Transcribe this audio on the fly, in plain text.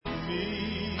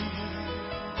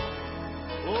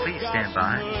Please stand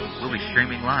by. We'll be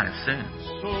streaming live soon.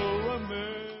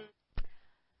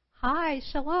 Hi,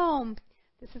 Shalom.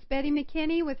 This is Betty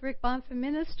McKinney with Bonfim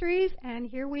Ministries, and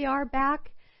here we are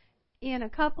back in a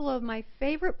couple of my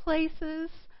favorite places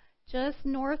just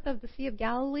north of the Sea of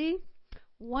Galilee.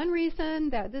 One reason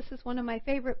that this is one of my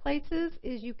favorite places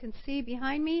is you can see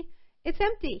behind me, it's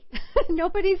empty.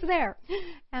 Nobody's there.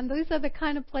 And these are the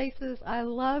kind of places I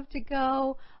love to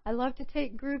go. I love to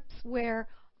take groups where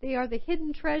they are the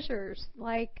hidden treasures,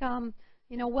 like,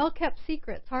 well-kept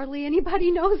secrets. Hardly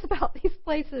anybody knows about these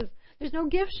places. There's no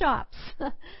gift shops.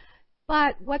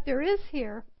 But what there is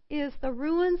here is the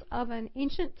ruins of an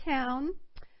ancient town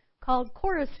called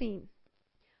Chorazin.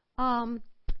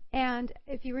 And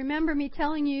if you remember me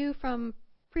telling you from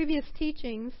previous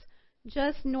teachings,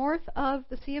 just north of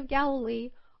the Sea of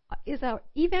Galilee is an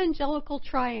evangelical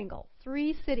triangle,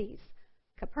 3 cities,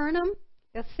 Capernaum,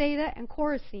 Bethsaida, and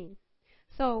Chorazin.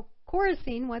 So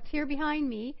Chorazin, what's here behind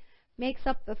me, makes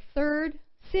up the 3rd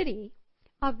city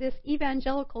of this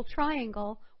evangelical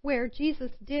triangle where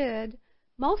Jesus did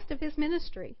most of his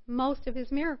ministry, most of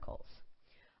his miracles.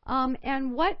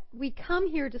 And what we come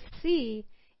here to see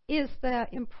is the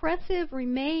impressive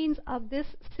remains of this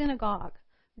synagogue.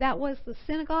 That was the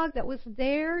synagogue that was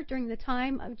there during the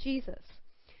time of Jesus.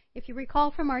 If you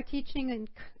recall from our teaching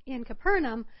in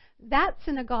Capernaum, that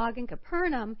synagogue in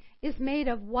Capernaum is made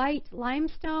of white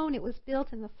limestone. It was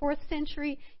built in the 4th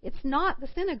century. It's not the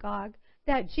synagogue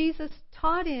that Jesus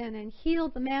taught in and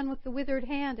healed the man with the withered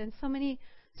hand, and so many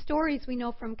stories we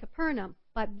know from Capernaum.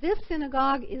 But this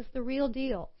synagogue is the real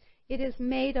deal. It is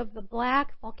made of the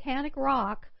black volcanic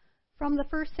rock from the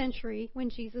 1st century when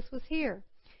Jesus was here.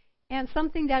 And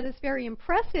something that is very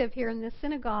impressive here in this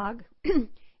synagogue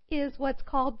is what's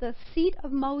called the seat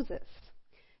of Moses.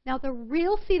 Now, the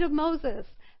real seat of Moses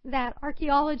that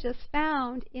archaeologists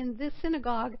found in this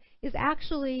synagogue is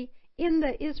actually in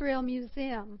the Israel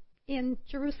Museum in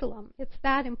Jerusalem. It's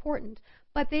that important.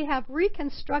 But they have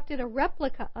reconstructed a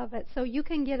replica of it so you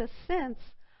can get a sense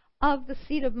of the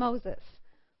seat of Moses.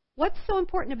 What's so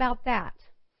important about that?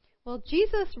 Well,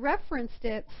 Jesus referenced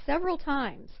it several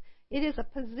times. It is a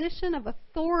position of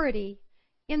authority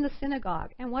in the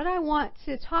synagogue. And what I want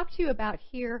to talk to you about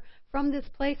here from this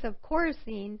place of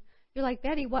Chorazin, you're like,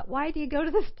 Betty, why do you go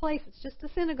to this place? It's just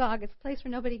a synagogue. It's a place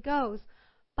where nobody goes.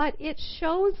 But it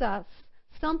shows us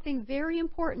something very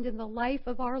important in the life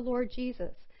of our Lord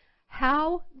Jesus,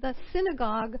 how the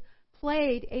synagogue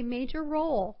played a major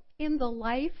role in the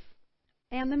life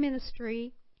and the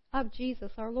ministry of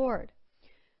Jesus our Lord.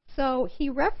 So he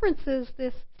references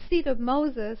this seat of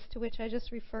Moses, to which I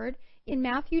just referred, in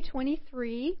Matthew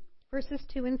 23, verses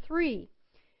 2 and 3.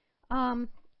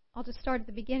 I'll just start at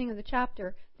the beginning of the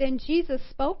chapter. Then Jesus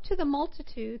spoke to the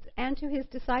multitudes and to his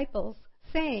disciples,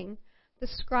 saying, the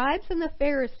scribes and the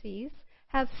Pharisees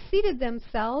have seated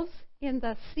themselves in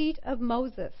the seat of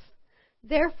Moses.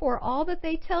 Therefore, all that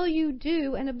they tell you,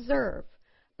 do and observe,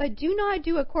 but do not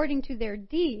do according to their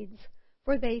deeds,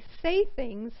 for they say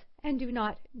things and do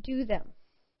not do them.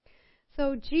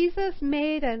 So Jesus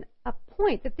made a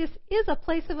point that this is a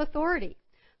place of authority.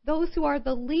 Those who are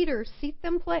the leaders seat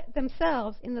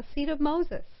themselves in the seat of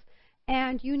Moses.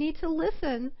 And you need to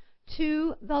listen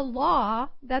to the law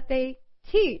that they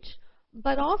teach,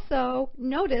 but also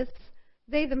notice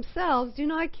they themselves do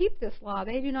not keep this law.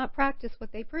 They do not practice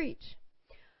what they preach.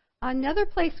 Another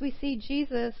place we see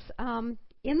Jesus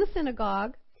in the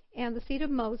synagogue and the seat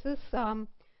of Moses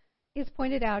is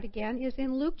pointed out again is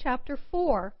in Luke chapter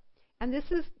 4. And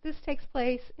this takes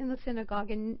place in the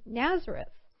synagogue in Nazareth.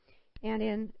 And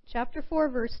in chapter 4,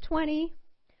 verse 20,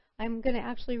 I'm going to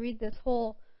actually read this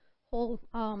whole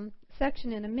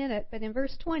section in a minute, but in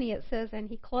verse 20 it says, and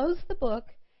he closed the book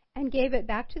and gave it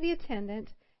back to the attendant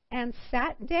and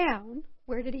sat down.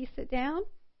 Where did he sit down?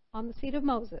 On the seat of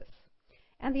Moses.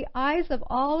 And the eyes of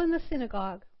all in the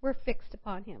synagogue were fixed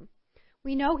upon him.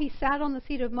 We know he sat on the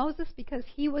seat of Moses because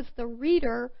he was the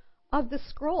reader of the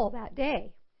scroll that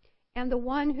day, and the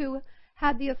one who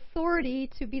had the authority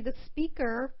to be the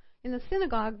speaker in the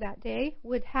synagogue that day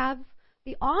would have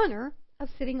the honor of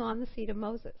sitting on the seat of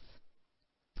Moses.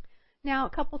 Now, a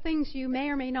couple things you may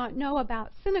or may not know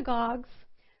about synagogues,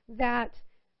 that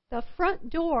the front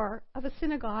door of a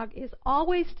synagogue is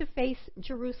always to face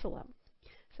Jerusalem.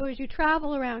 So as you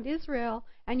travel around Israel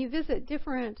and you visit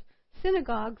different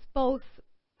synagogues, both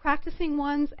practicing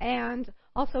ones and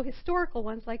also historical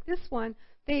ones like this one,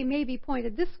 they may be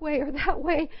pointed this way or that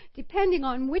way, depending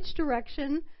on which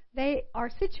direction they are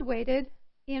situated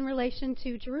in relation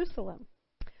to Jerusalem.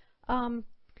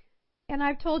 And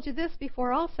I've told you this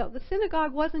before also. The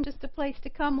synagogue wasn't just a place to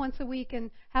come once a week and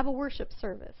have a worship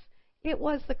service. It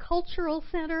was the cultural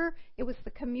center. It was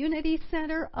the community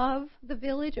center of the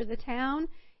village or the town.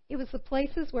 It was the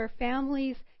places where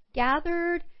families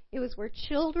gathered. It was where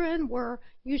children were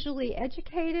usually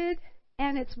educated.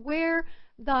 And it's where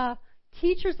the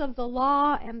teachers of the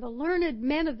law and the learned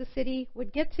men of the city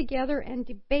would get together and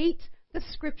debate the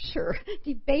scripture,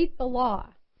 debate the law.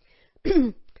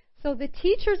 So the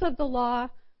teachers of the law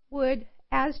would,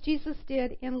 as Jesus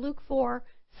did in Luke 4,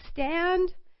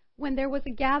 stand when there was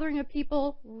a gathering of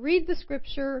people, read the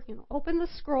scripture, open the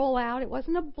scroll out. It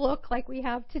wasn't a book like we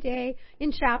have today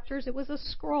in chapters. It was a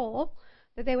scroll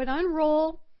that they would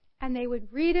unroll, and they would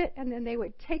read it, and then they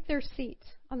would take their seat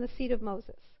on the seat of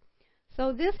Moses.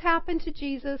 So this happened to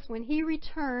Jesus when he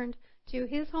returned to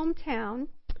his hometown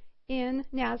in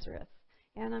Nazareth.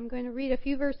 And I'm going to read a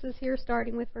few verses here,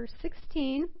 starting with verse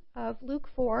 16 of Luke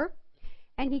 4.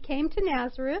 And he came to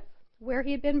Nazareth, where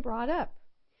he had been brought up.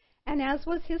 And as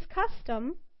was his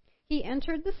custom, he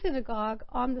entered the synagogue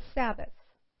on the Sabbath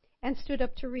and stood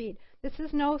up to read. This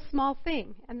is no small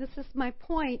thing, and this is my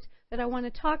point that I want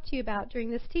to talk to you about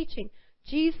during this teaching.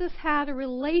 Jesus had a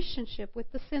relationship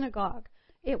with the synagogue.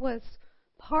 It was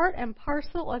part and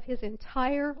parcel of his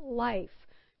entire life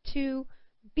to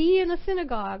be in a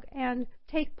synagogue and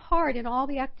take part in all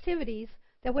the activities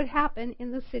that would happen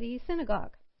in the city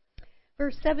synagogue.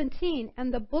 Verse 17,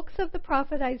 and the books of the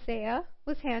prophet Isaiah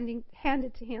was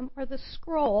handed to him, or the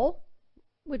scroll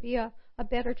would be a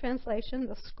better translation.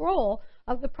 The scroll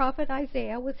of the prophet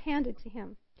Isaiah was handed to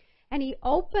him. And he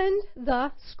opened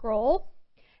the scroll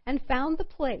and found the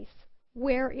place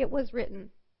where it was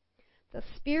written, the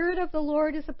Spirit of the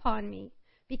Lord is upon me,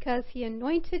 because he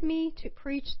anointed me to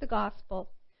preach the gospel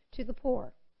to the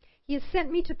poor. He has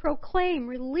sent me to proclaim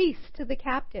release to the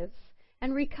captives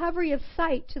and recovery of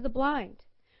sight to the blind,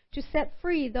 to set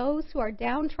free those who are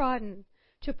downtrodden,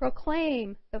 to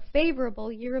proclaim the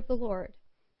favorable year of the Lord.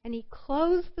 And he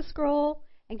closed the scroll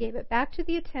and gave it back to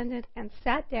the attendant and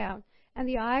sat down, and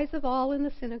the eyes of all in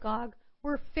the synagogue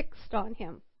were fixed on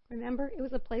him. Remember, it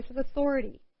was a place of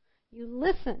authority. You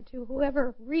listen to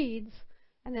whoever reads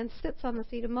and then sits on the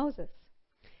seat of Moses.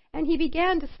 And he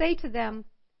began to say to them,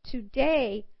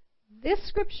 today this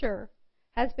scripture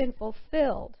has been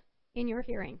fulfilled in your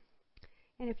hearing.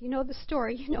 And if you know the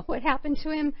story, you know what happened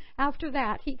to him after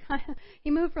that.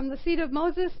 He moved from the seat of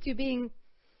Moses to being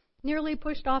nearly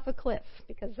pushed off a cliff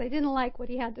because they didn't like what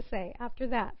he had to say after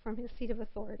that from his seat of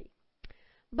authority.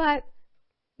 But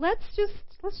let's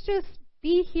just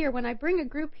be here. When I bring a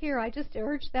group here, I just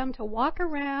urge them to walk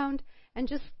around and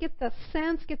just get the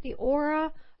sense, get the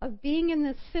aura of being in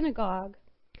this synagogue.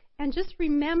 And just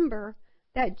remember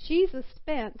that Jesus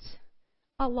spent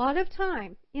a lot of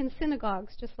time in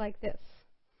synagogues just like this.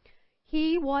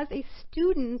 He was a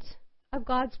student of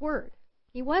God's Word.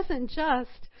 He wasn't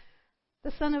just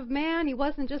the Son of Man. He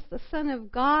wasn't just the Son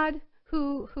of God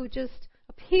who just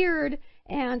appeared.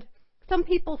 And some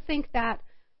people think that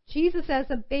Jesus as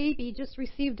a baby just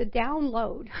received a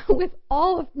download with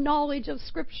all of knowledge of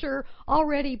Scripture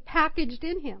already packaged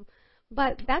in him.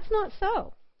 But that's not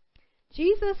so.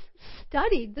 Jesus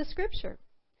studied the Scripture.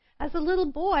 As a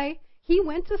little boy, he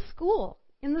went to school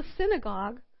in the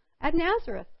synagogue at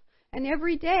Nazareth. And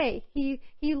every day he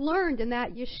learned in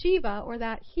that yeshiva or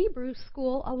that Hebrew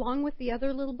school along with the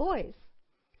other little boys.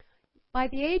 By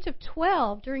the age of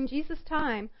 12, during Jesus'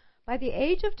 time, by the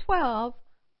age of 12,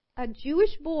 a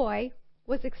Jewish boy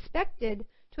was expected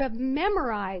to have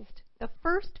memorized the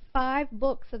first 5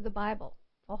 books of the Bible,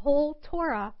 the whole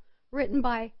Torah written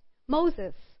by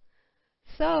Moses.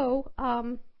 So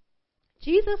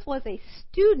Jesus was a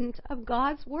student of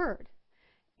God's Word.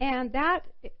 And that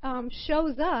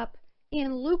shows up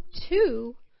in Luke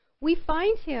 2. We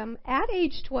find him at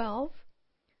age 12,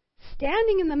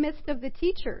 standing in the midst of the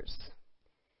teachers,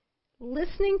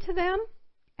 listening to them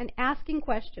and asking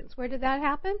questions. Where did that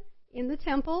happen? In the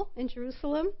temple in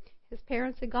Jerusalem. His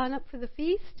parents had gone up for the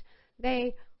feast.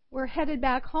 They were headed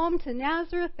back home to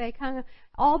Nazareth.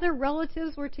 All their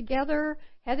relatives were together,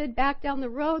 headed back down the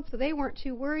road, so they weren't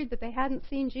too worried that they hadn't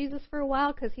seen Jesus for a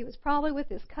while because he was probably with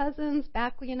his cousins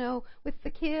back, with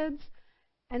the kids.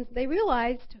 And they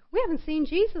realized, we haven't seen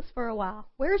Jesus for a while.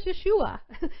 Where's Yeshua?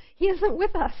 He isn't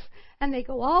with us. And they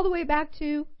go all the way back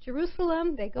to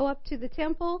Jerusalem. They go up to the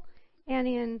temple. And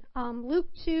in Luke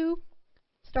 2,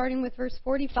 starting with verse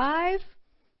 45,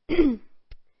 and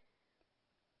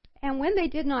when they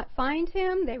did not find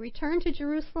him, they returned to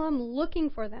Jerusalem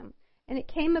looking for them. And it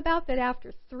came about that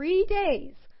after 3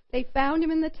 days, they found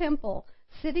him in the temple,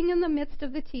 sitting in the midst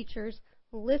of the teachers,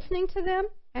 listening to them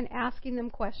and asking them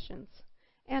questions.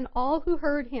 And all who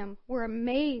heard him were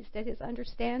amazed at his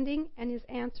understanding and his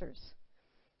answers.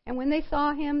 And when they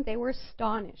saw him, they were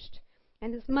astonished.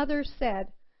 And his mother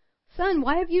said, "Son,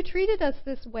 why have you treated us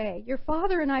this way? Your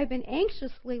father and I have been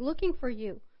anxiously looking for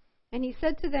you." And he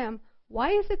said to them,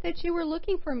 "Why is it that you were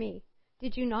looking for me?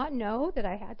 Did you not know that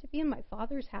I had to be in my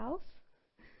father's house?"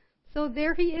 So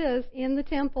there he is in the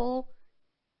temple,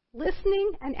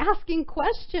 listening and asking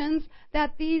questions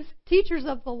that these teachers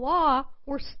of the law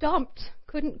were stumped,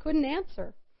 couldn't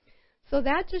answer. So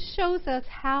that just shows us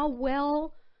how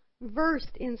well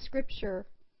versed in Scripture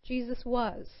Jesus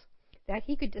was, that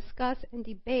he could discuss and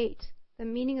debate the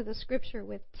meaning of the Scripture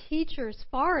with teachers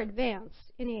far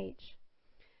advanced in age.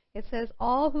 It says,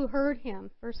 all who heard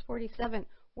him, verse 47,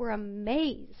 were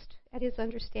amazed at his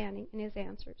understanding and his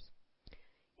answers.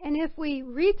 And if we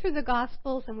read through the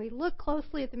Gospels and we look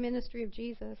closely at the ministry of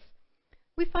Jesus,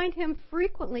 we find him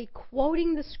frequently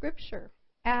quoting the Scripture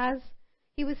as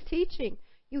he was teaching.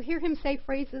 You hear him say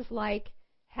phrases like,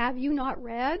 "Have you not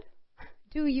read?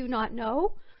 Do you not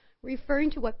know?" referring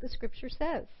to what the Scripture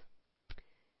says.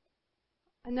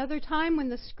 Another time when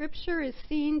the Scripture is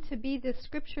seen to be the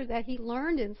Scripture that he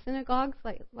learned in synagogues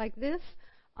like this,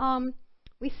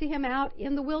 we see him out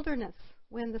in the wilderness,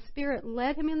 when the Spirit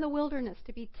led him in the wilderness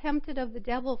to be tempted of the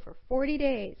devil for 40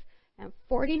 days and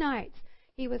 40 nights.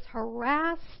 He was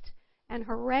harassed and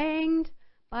harangued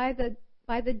by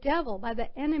the devil, by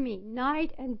the enemy,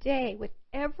 night and day, with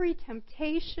every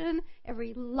temptation,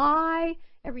 every lie,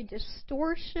 every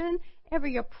distortion,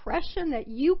 every oppression that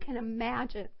you can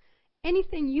imagine.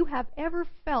 Anything you have ever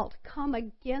felt come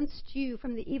against you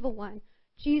from the evil one,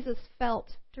 Jesus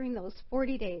felt during those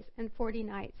 40 days and 40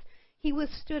 nights. He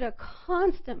withstood a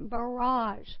constant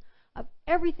barrage of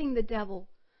everything the devil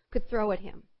could throw at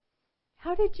him.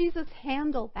 How did Jesus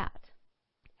handle that?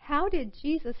 How did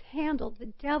Jesus handle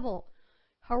the devil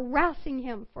harassing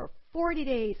him for 40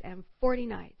 days and 40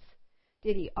 nights?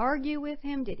 Did he argue with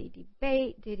him? Did he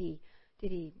debate? Did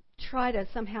he try to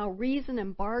somehow reason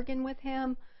and bargain with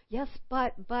him? Yes,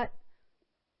 but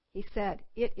he said,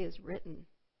 "It is written."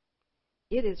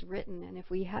 It is written. And if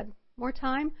we had more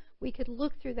time, we could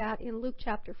look through that in Luke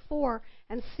chapter 4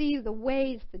 and see the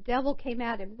ways the devil came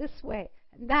at him this way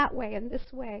and that way and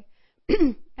this way.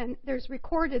 And there's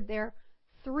recorded there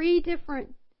 3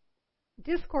 different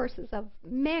discourses of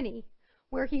many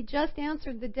where he just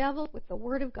answered the devil with the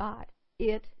Word of God.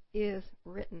 It is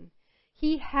written.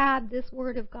 He had this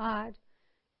Word of God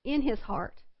in his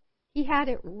heart. He had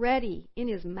it ready in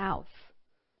his mouth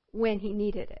when he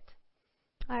needed it.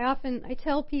 I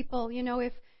tell people,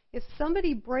 if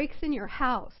somebody breaks in your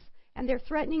house and they're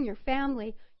threatening your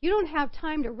family, you don't have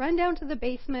time to run down to the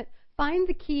basement, find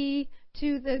the key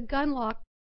to the gun lock,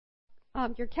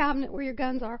 your cabinet where your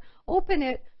guns are, open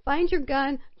it, find your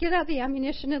gun, get out the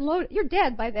ammunition and load it. You're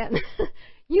dead by then.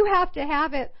 You have to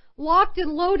have it locked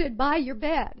and loaded by your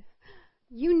bed.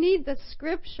 You need the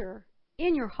Scripture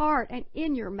in your heart and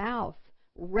in your mouth,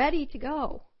 ready to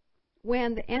go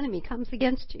when the enemy comes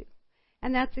against you.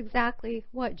 And that's exactly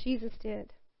what Jesus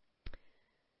did.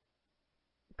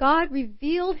 God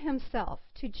revealed himself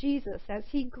to Jesus as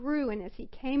he grew and as he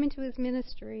came into his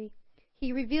ministry.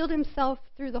 He revealed himself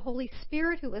through the Holy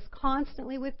Spirit, who was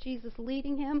constantly with Jesus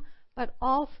leading him, but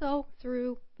also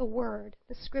through the Word,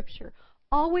 the Scripture.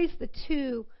 Always the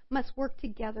two must work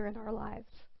together in our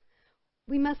lives.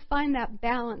 We must find that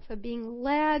balance of being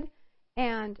led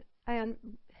and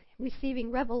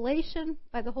receiving revelation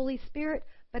by the Holy Spirit,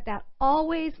 but that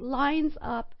always lines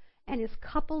up and is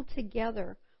coupled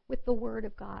together with the Word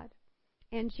of God.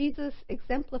 And Jesus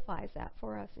exemplifies that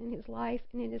for us in his life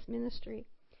and in his ministry.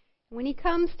 When he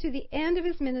comes to the end of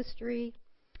his ministry,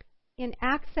 in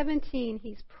Acts 17,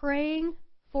 he's praying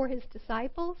for his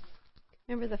disciples.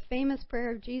 Remember the famous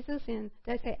prayer of Jesus in,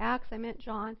 did I say Acts? I meant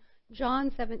John.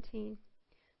 John 17.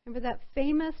 Remember that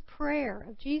famous prayer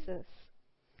of Jesus.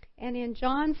 And in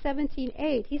John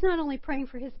 17:8, he's not only praying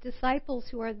for his disciples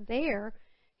who are there,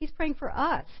 he's praying for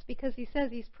us, because he says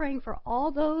he's praying for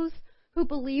all those who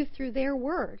believe through their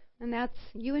word, and that's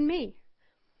you and me.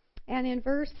 And in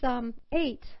verse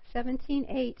 8,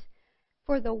 17:8,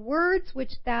 "For the words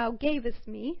which thou gavest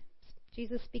me,"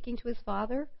 Jesus speaking to his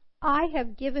Father, "I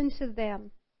have given to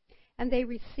them, and they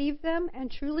received them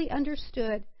and truly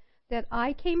understood that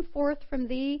I came forth from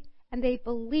thee, and they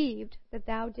believed that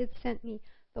thou didst send me.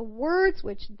 The words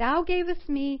which thou gavest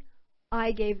me,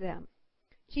 I gave them."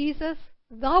 Jesus,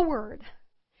 the Word,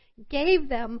 gave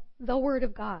them the Word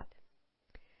of God.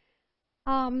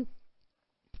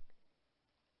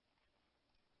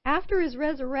 After his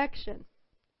resurrection,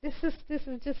 this is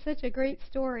just such a great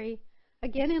story.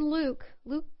 Again in Luke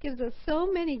gives us so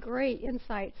many great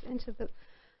insights into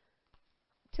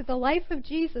to the life of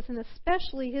Jesus, and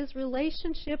especially his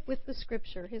relationship with the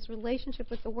Scripture, his relationship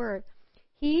with the Word.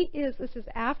 This is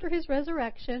after his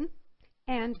resurrection,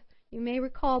 and you may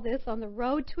recall this, on the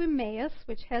road to Emmaus,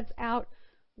 which heads out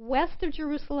west of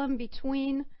Jerusalem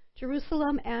between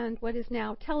Jerusalem and what is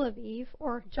now Tel Aviv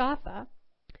or Jaffa.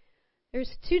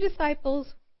 There's two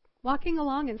disciples walking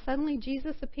along, and suddenly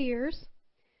Jesus appears,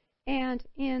 and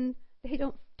they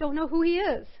don't know who he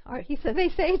is. They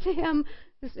say to him,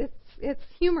 it's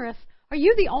humorous, "Are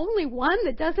you the only one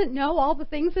that doesn't know all the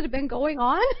things that have been going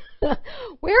on?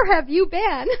 Where have you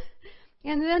been?"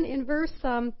 And then in verse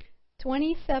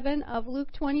 27 of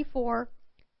Luke 24,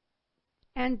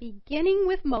 "And beginning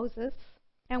with Moses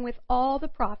and with all the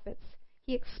prophets,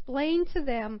 he explained to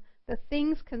them the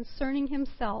things concerning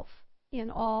himself in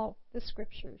all the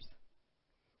Scriptures."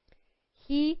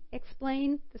 He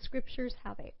explained the Scriptures,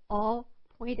 how they all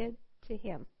pointed to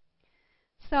him.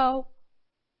 So,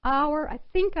 I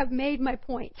think I've made my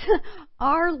point.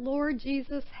 Our Lord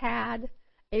Jesus had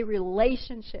a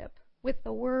relationship with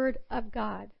the Word of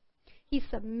God. He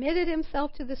submitted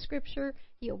himself to the Scripture.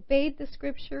 He obeyed the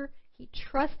Scripture. He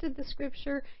trusted the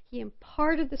Scripture. He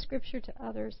imparted the Scripture to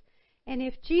others. And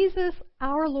if Jesus,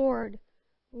 our Lord,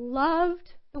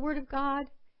 loved the Word of God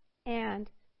and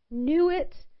knew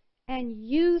it and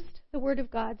used the Word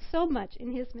of God so much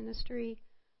in his ministry,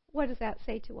 what does that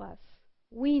say to us?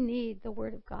 We need the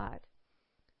Word of God,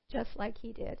 just like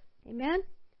he did. Amen?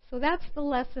 So that's the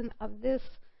lesson of this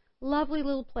lovely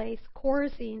little place,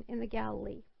 Chorazin in the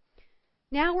Galilee.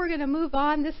 Now we're going to move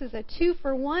on. This is a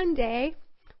 2-for-1 day.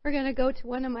 We're going to go to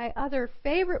one of my other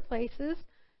favorite places,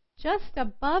 just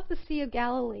above the Sea of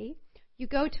Galilee. You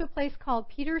go to a place called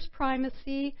Peter's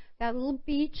Primacy, that little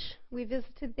beach. We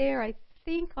visited there, I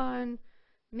think, on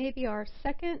maybe our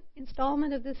second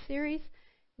installment of this series,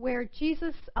 where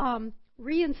Jesus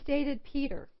reinstated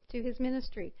Peter to his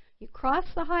ministry. You cross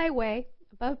the highway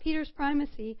above Peter's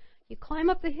Primacy, you climb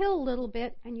up the hill a little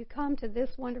bit, and you come to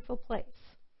this wonderful place.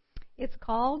 It's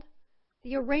called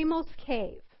the Eremos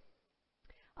Cave.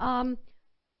 I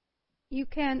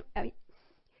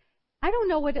don't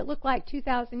know what it looked like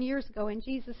 2,000 years ago in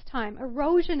Jesus' time.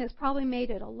 Erosion has probably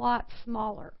made it a lot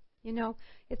smaller.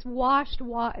 It's washed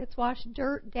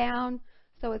dirt down,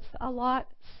 so it's a lot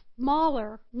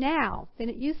smaller now than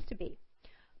it used to be.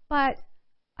 But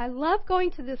I love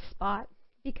going to this spot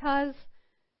because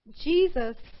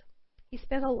Jesus, he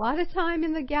spent a lot of time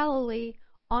in the Galilee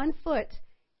on foot,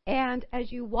 and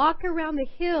as you walk around the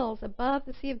hills above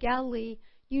the Sea of Galilee,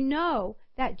 you know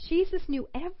that Jesus knew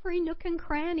every nook and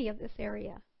cranny of this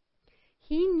area.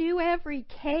 He knew every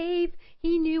cave.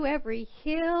 He knew every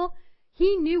hill.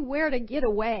 He knew where to get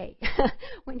away.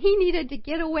 When he needed to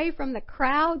get away from the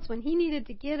crowds, when he needed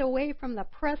to get away from the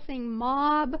pressing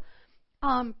mob,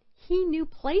 he knew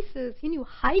places, he knew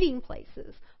hiding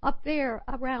places up there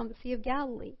around the Sea of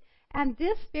Galilee. And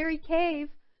this very cave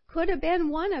could have been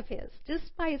one of his,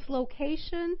 just by its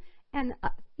location and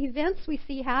events we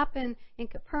see happen in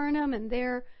Capernaum and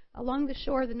there along the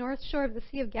shore, the north shore of the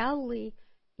Sea of Galilee.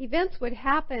 Events would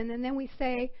happen, and then we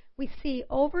see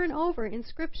over and over in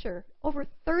Scripture, over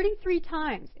 33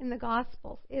 times in the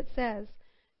Gospels, it says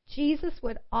Jesus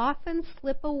would often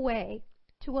slip away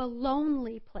to a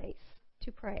lonely place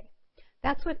to pray.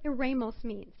 That's what eremos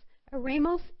means.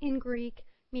 Eremos in Greek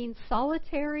means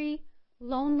solitary,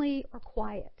 lonely, or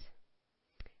quiet.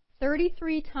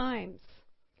 33 times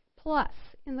plus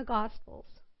in the Gospels,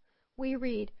 we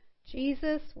read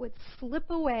Jesus would slip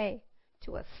away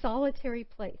to a solitary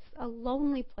place, a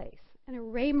lonely place, an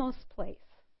eremos place.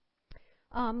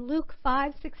 Luke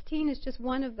 5:16 is just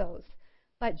one of those.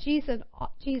 But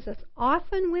Jesus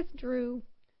often withdrew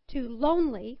to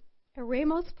lonely,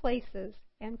 eremos places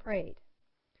and prayed.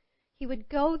 He would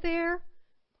go there,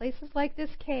 places like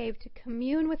this cave, to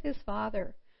commune with his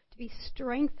Father, to be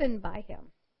strengthened by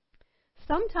him.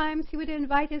 Sometimes he would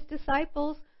invite his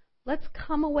disciples, let's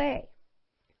come away.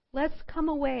 Let's come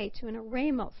away to an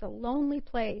eremos, a lonely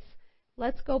place.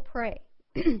 Let's go pray.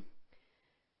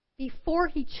 Before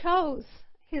he chose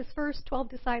his first 12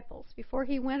 disciples, before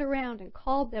he went around and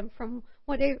called them from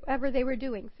whatever they were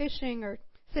doing, fishing or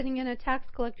sitting in a tax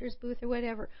collector's booth or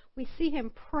whatever, we see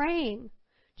him praying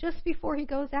just before he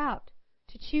goes out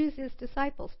to choose his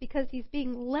disciples, because he's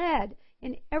being led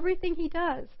in everything he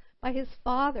does by his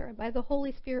Father and by the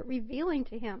Holy Spirit revealing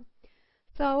to him.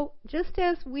 So just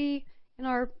as we, in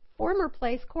our former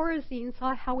place, Chorazin,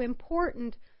 saw how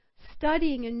important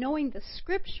studying and knowing the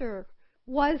Scripture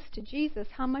was to Jesus,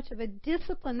 how much of a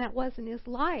discipline that was in his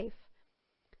life,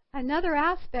 another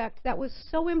aspect that was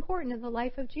so important in the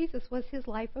life of Jesus was his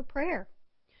life of prayer.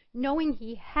 Knowing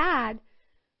he had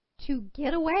to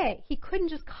get away. He couldn't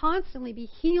just constantly be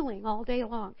healing all day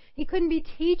long. He couldn't be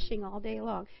teaching all day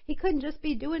long. He couldn't just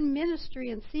be doing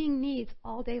ministry and seeing needs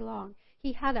all day long.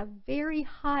 He had a very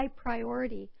high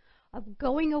priority of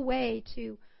going away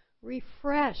to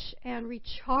refresh and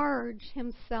recharge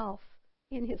himself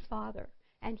in his Father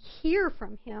and hear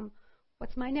from him,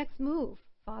 what's my next move,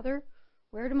 Father?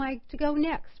 Where am I to go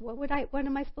next? What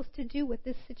am I supposed to do with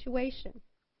this situation?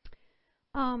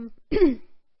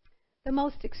 The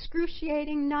most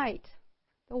excruciating night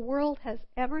the world has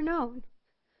ever known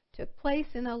took place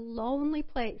in a lonely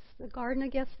place, the Garden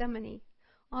of Gethsemane,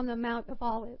 on the Mount of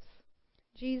Olives.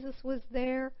 Jesus was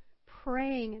there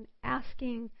praying and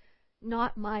asking,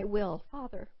 not my will,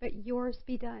 Father, but yours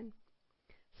be done.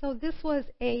 So this was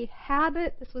a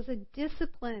habit, this was a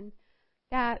discipline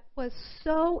that was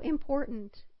so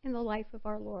important in the life of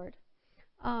our Lord.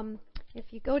 If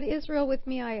you go to Israel with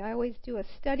me, I always do a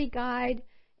study guide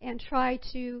and try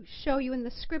to show you in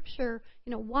the Scripture,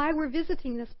 why we're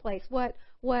visiting this place, what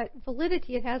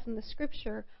validity it has in the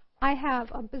Scripture. I have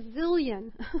a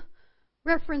bazillion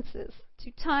references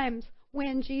to times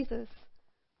when Jesus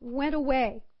went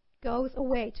away, goes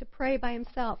away to pray by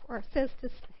himself, or says to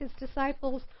his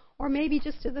disciples, or maybe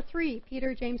just to the three,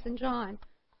 Peter, James, and John,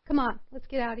 come on, let's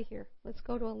get out of here. Let's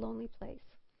go to a lonely place.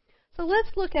 So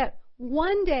let's look at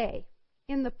one day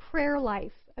in the prayer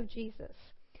life of Jesus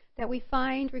that we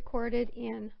find recorded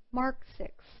in Mark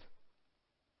 6.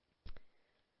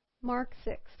 Mark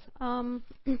 6.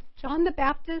 John the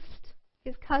Baptist,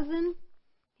 his cousin,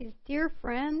 his dear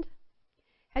friend,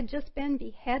 had just been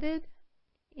beheaded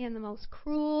in the most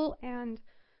cruel and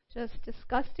just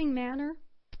disgusting manner.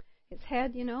 His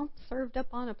head, served up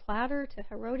on a platter to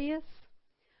Herodias.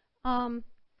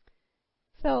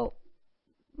 So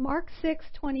Mark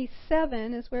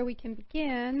 6:27 is where we can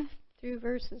begin through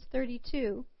verses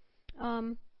 32.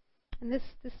 And this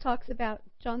talks about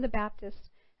John the Baptist.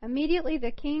 Immediately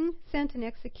the king sent an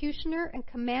executioner and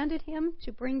commanded him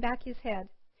to bring back his head.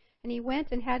 And he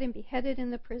went and had him beheaded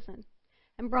in the prison,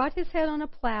 and brought his head on a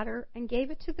platter and gave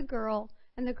it to the girl,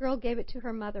 and the girl gave it to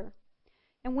her mother.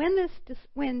 And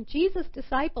when Jesus'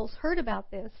 disciples heard about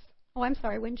this,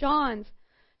 when John's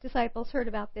disciples heard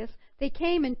about this, they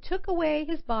came and took away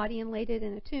his body and laid it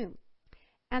in a tomb.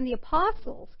 And the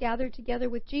apostles gathered together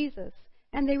with Jesus,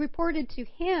 and they reported to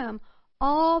him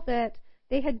all that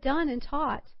they had done and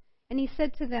taught. And he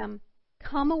said to them,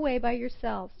 come away by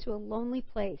yourselves to a lonely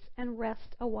place and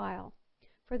rest a while.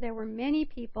 For there were many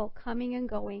people coming and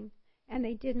going, and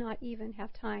they did not even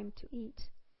have time to eat.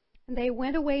 And they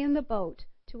went away in the boat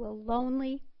to a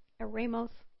lonely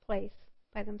Eremos place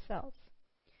by themselves.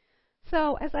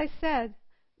 So, as I said,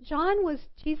 John was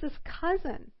Jesus'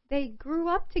 cousin. They grew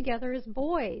up together as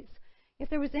boys. If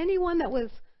there was anyone that was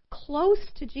close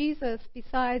to Jesus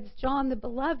besides John the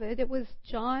Beloved, it was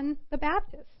John the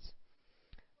Baptist.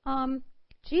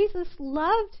 Jesus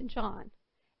loved John.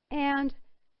 And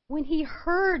when he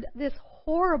heard this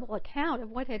horrible account of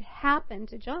what had happened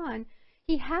to John,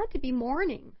 he had to be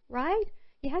mourning, right?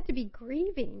 He had to be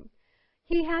grieving.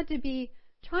 He had to be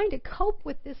trying to cope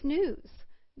with this news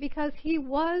because he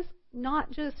was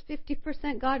not just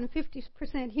 50% God and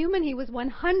 50% human. He was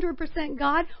 100%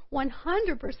 God,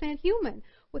 100% human,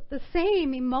 with the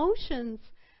same emotions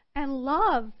and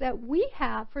love that we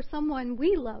have for someone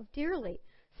we love dearly.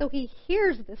 So he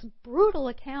hears this brutal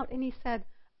account and he said,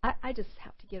 I just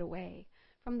have to get away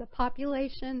from the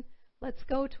population. Let's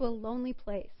go to a lonely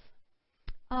place.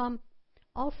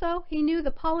 Also, he knew the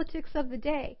politics of the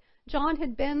day. John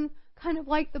had been kind of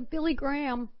like the Billy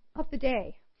Graham of the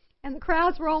day. And the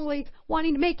crowds were only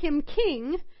wanting to make him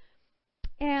king.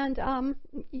 And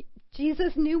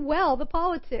Jesus knew well the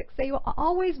politics. They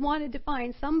always wanted to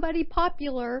find somebody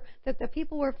popular that the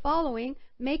people were following,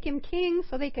 make him king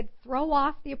so they could throw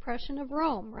off the oppression of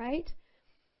Rome, right?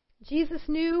 Jesus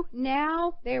knew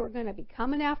now they were going to be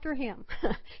coming after him.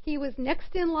 He was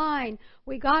next in line.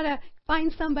 We got to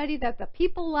find somebody that the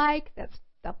people like, that's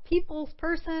the people's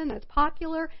person, that's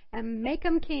popular, and make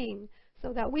him king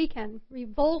so that we can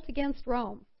revolt against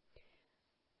Rome.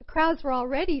 The crowds were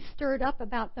already stirred up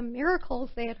about the miracles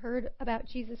they had heard about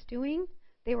Jesus doing.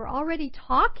 They were already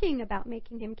talking about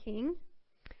making him king.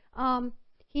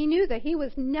 He knew that he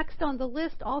was next on the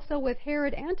list also with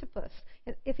Herod Antipas.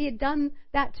 If he had done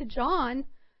that to John,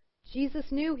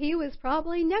 Jesus knew he was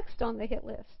probably next on the hit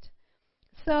list.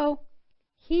 So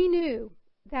he knew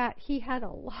that he had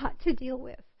a lot to deal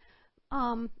with.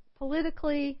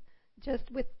 Politically,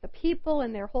 just with the people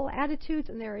and their whole attitudes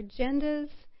and their agendas.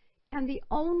 And the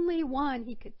only one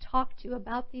he could talk to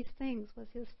about these things was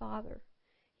his Father.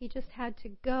 He just had to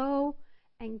go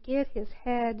and get his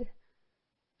head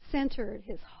centered,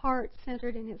 his heart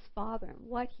centered in his Father and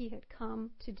what he had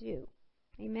come to do.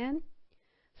 Amen?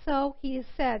 So he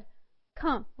said,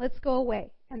 "Come, let's go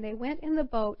away." And they went in the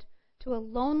boat to a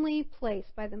lonely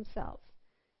place by themselves.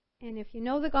 And if you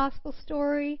know the gospel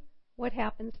story, what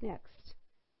happens next?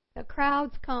 The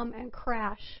crowds come and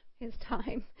crash his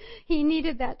time. He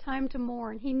needed that time to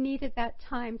mourn. He needed that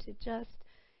time to just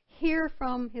hear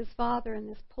from his Father in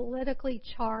this politically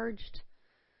charged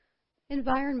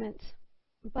environment.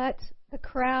 But the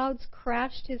crowds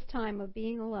crashed his time of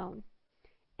being alone.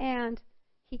 And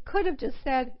he could have just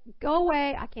said, "Go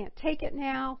away, I can't take it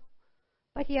now."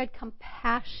 But he had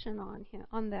compassion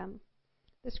on them.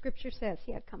 The scripture says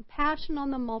he had compassion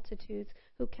on the multitudes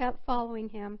who kept following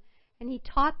him, and he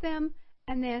taught them,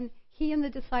 and then he and the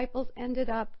disciples ended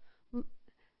up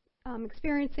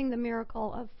experiencing the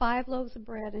miracle of 5 loaves of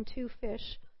bread and 2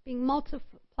 fish being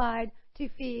multiplied to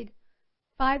feed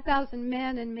 5,000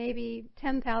 men and maybe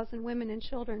 10,000 women and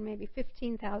children, maybe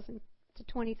 15,000 to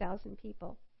 20,000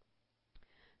 people.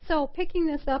 So picking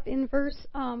this up in verse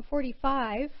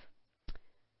 45,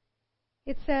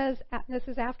 it says, this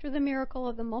is after the miracle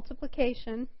of the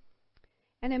multiplication,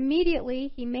 "And immediately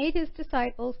he made his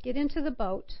disciples get into the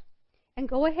boat and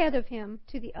go ahead of him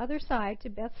to the other side to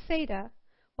Bethsaida,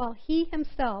 while he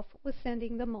himself was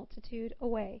sending the multitude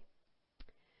away.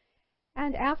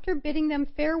 And after bidding them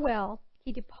farewell,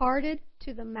 he departed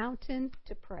to the mountain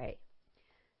to pray."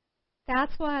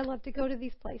 That's why I love to go to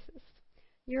these places.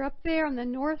 You're up there on the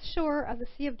north shore of the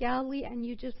Sea of Galilee, and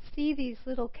you just see these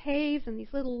little caves and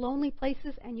these little lonely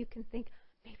places, and you can think,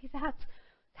 maybe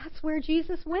that's where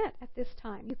Jesus went at this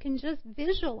time. You can just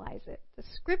visualize it. The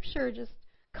scripture just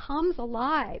comes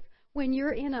alive when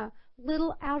you're in a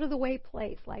little out-of-the-way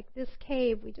place, like this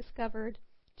cave we discovered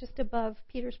just above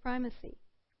Peter's primacy.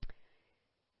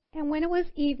 And when it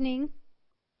was evening,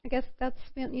 I guess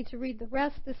we don't need to read the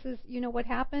rest. This is, what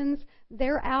happens.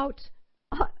 They're out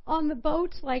on the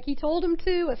boat like he told them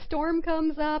to. A storm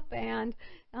comes up, and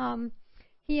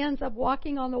he ends up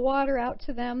walking on the water out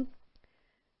to them.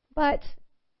 But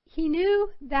he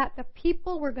knew that the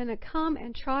people were going to come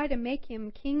and try to make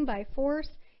him king by force.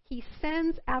 He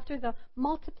sends, after the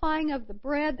multiplying of the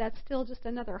bread, that's still just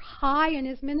another high in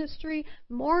his ministry.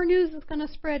 More news is going to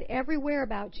spread everywhere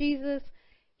about Jesus.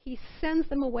 He sends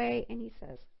them away, and he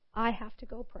says, "I have to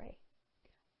go pray.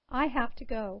 I have to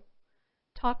go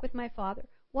talk with my Father."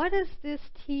 What does this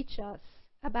teach us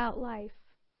about life?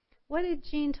 What did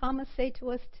Gene Thomas say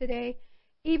to us today?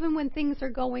 Even when things are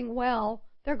going well,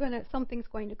 something's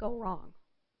going to go wrong.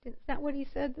 Is that what he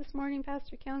said this morning,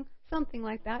 Pastor Kyung? Something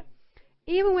like that.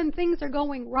 Even when things are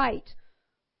going right,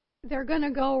 they're going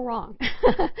to go wrong.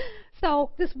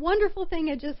 So this wonderful thing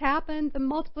had just happened, the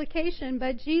multiplication,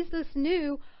 but Jesus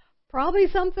knew probably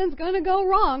something's going to go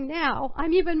wrong now.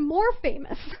 I'm even more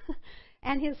famous.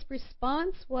 And his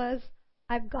response was,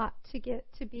 "I've got to get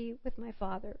to be with my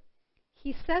Father."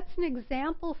 He sets an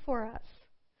example for us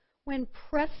when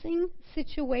pressing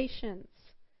situations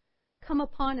come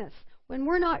upon us, when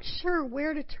we're not sure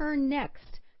where to turn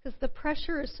next because the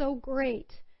pressure is so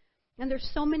great and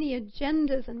there's so many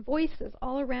agendas and voices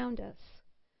all around us.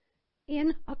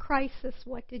 In a crisis,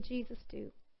 what did Jesus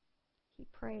do? He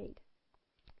prayed.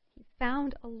 He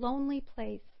found a lonely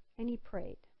place and he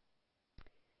prayed.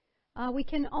 We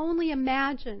can only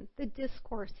imagine the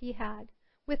discourse he had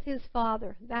with his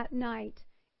Father that night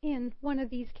in one of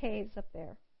these caves up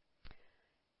there.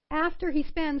 After he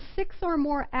spends 6 or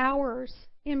more hours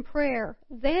in prayer,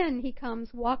 then he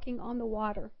comes walking on the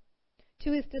water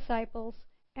to his disciples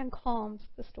and calms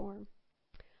the storm.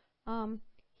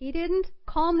 He didn't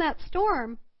calm that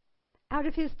storm out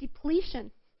of his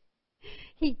depletion.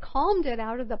 He calmed it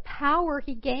out of the power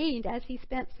he gained as he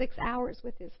spent 6 hours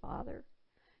with his Father.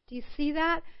 Do you see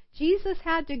that? Jesus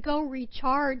had to go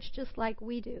recharge just like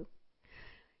we do.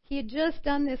 He had just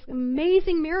done this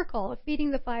amazing miracle of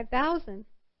feeding the 5,000.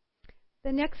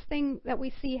 The next thing that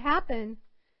we see happen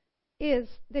is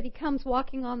that he comes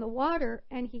walking on the water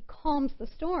and he calms the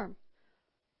storm.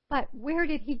 But where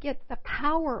did he get the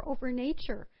power over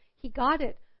nature? He got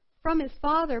it from his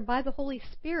Father by the Holy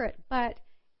Spirit, but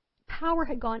power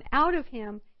had gone out of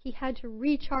him. He had to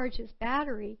recharge his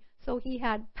battery, so he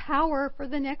had power for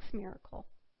the next miracle.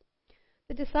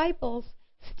 The disciples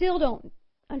still don't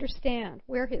understand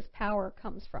where his power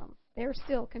comes from. They're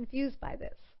still confused by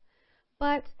this.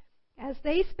 But as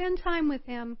they spend time with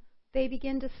him, they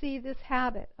begin to see this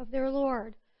habit of their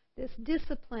Lord, this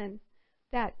discipline,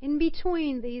 that in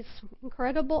between these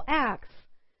incredible acts,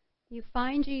 you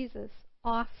find Jesus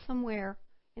off somewhere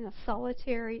in a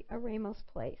solitary, eremos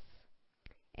place.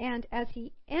 And as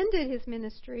he ended his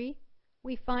ministry,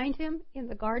 we find him in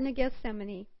the Garden of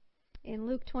Gethsemane. In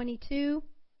Luke 22,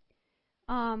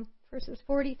 verses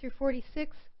 40 through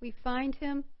 46, we find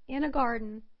him in a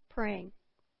garden praying.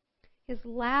 His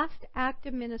last act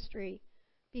of ministry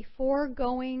before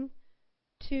going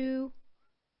to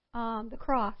the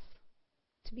cross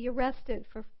to be arrested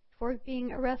for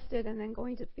being arrested and then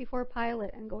going to before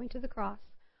Pilate and going to the cross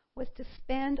was to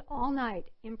spend all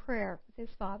night in prayer with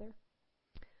his Father.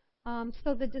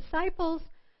 So the disciples,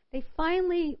 they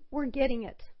finally were getting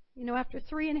it. You know, after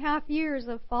 3.5 years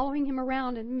of following him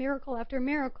around and miracle after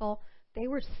miracle, they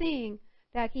were seeing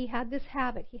that he had this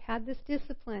habit, he had this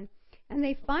discipline. And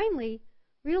they finally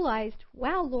realized,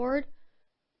 wow, Lord,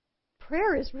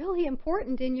 prayer is really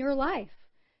important in your life.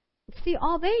 See,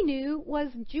 all they knew was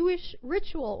Jewish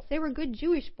rituals. They were good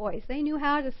Jewish boys. They knew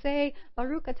how to say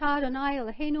Baruch atah Adonai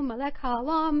Eloheinu melech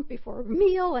haolam before a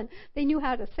meal, and they knew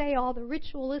how to say all the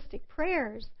ritualistic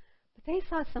prayers. But they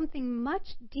saw something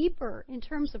much deeper in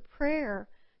terms of prayer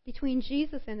between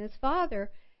Jesus and his Father.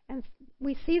 And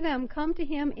we see them come to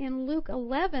him in Luke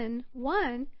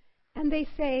 11:1, and they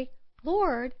say,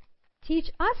 Lord, teach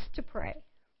us to pray.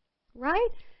 Right?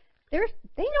 They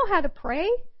know how to pray.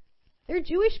 They're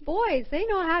Jewish boys. They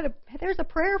know how to, there's a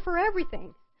prayer for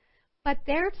everything. But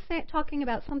they're talking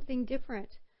about something different.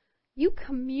 You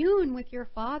commune with your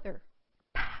Father.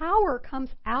 Power comes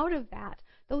out of that.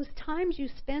 Those times you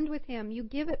spend with him, you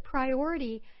give it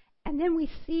priority, and then we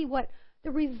see what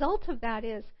the result of that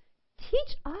is.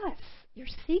 Teach us your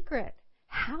secret.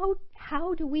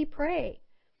 How do we pray?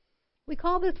 We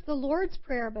call this the Lord's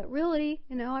Prayer, but really,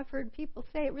 I've heard people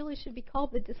say it really should be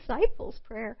called the disciples'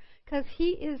 prayer because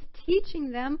he is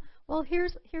teaching them, well,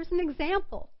 here's an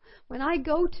example. When I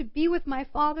go to be with my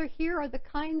Father, here are the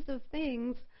kinds of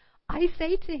things I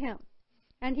say to him.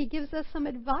 And he gives us some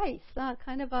advice,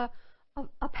 kind of a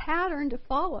pattern to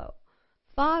follow.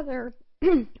 Father,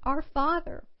 our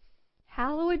Father,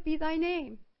 hallowed be thy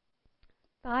name.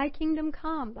 Thy kingdom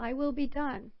come, thy will be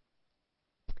done.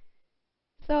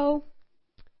 So,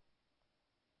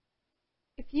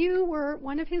 if you were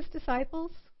one of his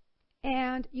disciples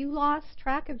and you lost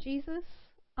track of Jesus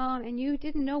and you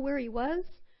didn't know where he was,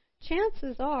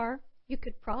 chances are you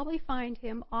could probably find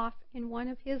him off in one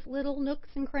of his little nooks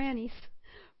and crannies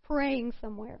praying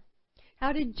somewhere.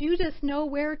 How did Judas know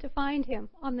where to find him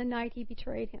on the night he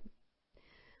betrayed him?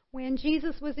 When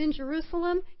Jesus was in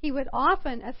Jerusalem, he would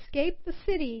often escape the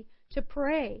city to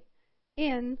pray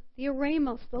in the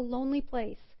Eremos, the lonely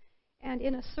place. And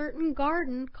in a certain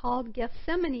garden called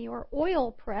Gethsemane, or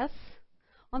oil press,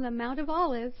 on the Mount of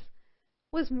Olives,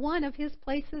 was one of his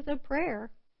places of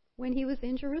prayer when he was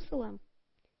in Jerusalem.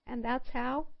 And that's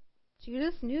how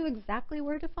Judas knew exactly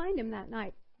where to find him that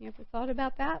night. You ever thought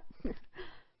about that?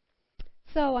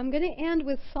 So I'm going to end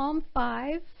with Psalm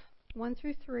 5, 1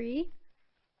 through 3.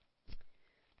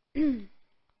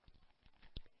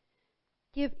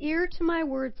 Give ear to my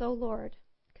words, O Lord.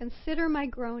 Consider my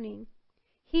groaning.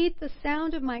 Heed the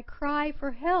sound of my cry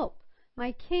for help,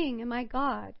 my King and my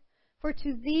God. For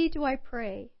to thee do I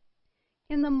pray.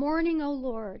 In the morning, O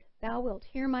Lord, thou wilt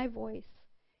hear my voice.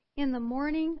 In the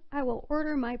morning I will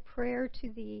order my prayer to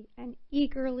thee and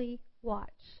eagerly watch.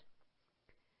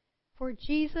 For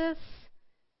Jesus,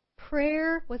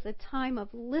 prayer was a time of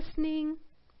listening.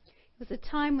 It was a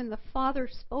time when the Father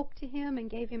spoke to him and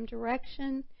gave him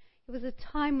direction. It was a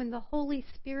time when the Holy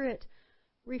Spirit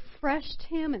refreshed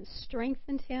him and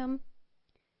strengthened him.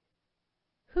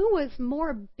 Who was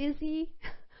more busy,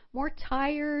 more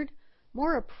tired,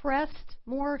 more oppressed,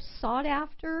 more sought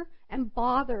after, and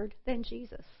bothered than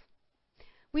Jesus?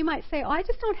 We might say, I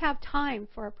just don't have time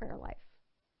for a prayer life.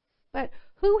 But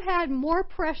who had more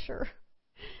pressure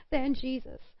than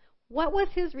Jesus? What was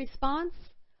his response?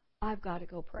 I've got to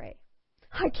go pray.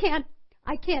 I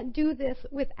can't do this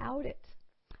without it.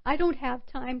 I don't have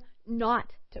time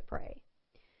not to pray.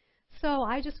 So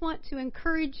I just want to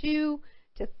encourage you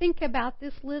to think about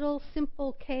this little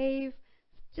simple cave.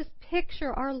 Just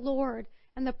picture our Lord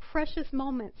and the precious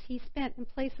moments he spent in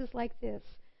places like this.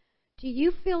 Do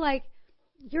you feel like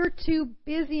you're too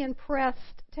busy and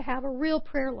pressed to have a real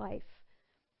prayer life?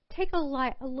 Take a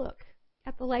look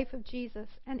at the life of Jesus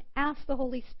and ask the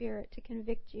Holy Spirit to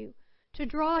convict you, to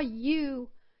draw you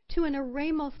to an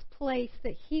Eremos place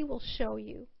that he will show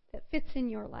you that fits in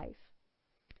your life.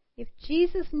 If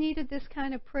Jesus needed this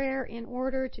kind of prayer in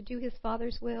order to do his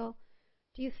Father's will,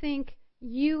 do you think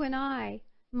you and I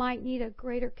might need a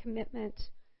greater commitment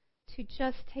to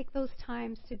just take those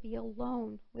times to be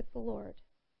alone with the Lord?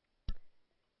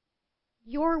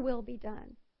 Your will be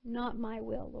done, not my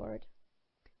will, Lord.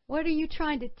 What are you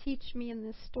trying to teach me in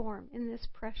this storm, in this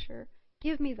pressure?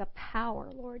 Give me the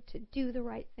power, Lord, to do the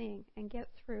right thing and get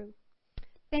through.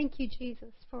 Thank you,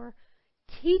 Jesus, for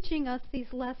teaching us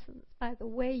these lessons by the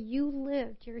way you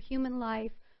lived your human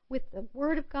life with the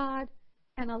Word of God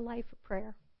and a life of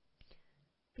prayer.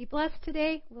 Be blessed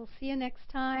today. We'll see you next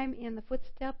time in the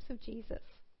footsteps of Jesus.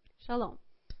 Shalom.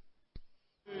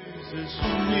 Jesus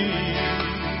for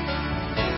me.